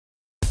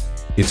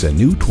It's a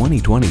new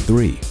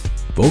 2023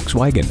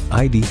 Volkswagen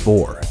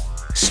ID.4.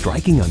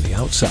 Striking on the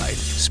outside,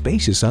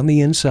 spacious on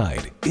the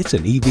inside, it's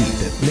an EV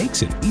that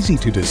makes it easy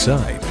to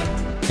decide.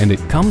 And it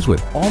comes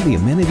with all the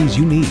amenities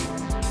you need.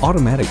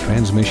 Automatic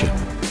transmission,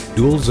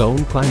 dual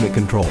zone climate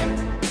control,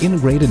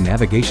 integrated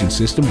navigation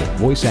system with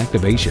voice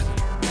activation,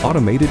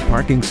 automated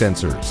parking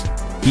sensors,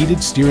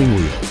 heated steering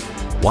wheel,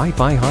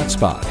 Wi-Fi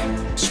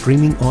hotspot,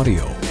 streaming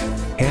audio,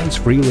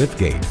 hands-free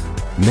liftgate,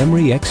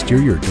 memory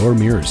exterior door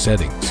mirror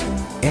settings,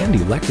 and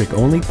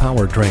electric-only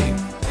powertrain.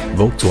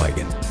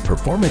 Volkswagen,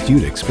 performance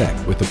you'd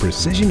expect with the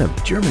precision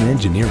of German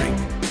engineering.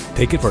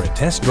 Take it for a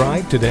test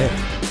drive today.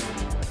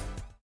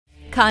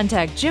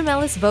 Contact Jim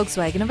Ellis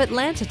Volkswagen of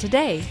Atlanta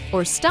today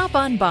or stop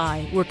on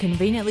by. We're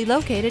conveniently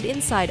located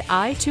inside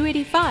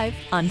I-285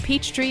 on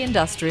Peachtree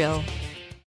Industrial.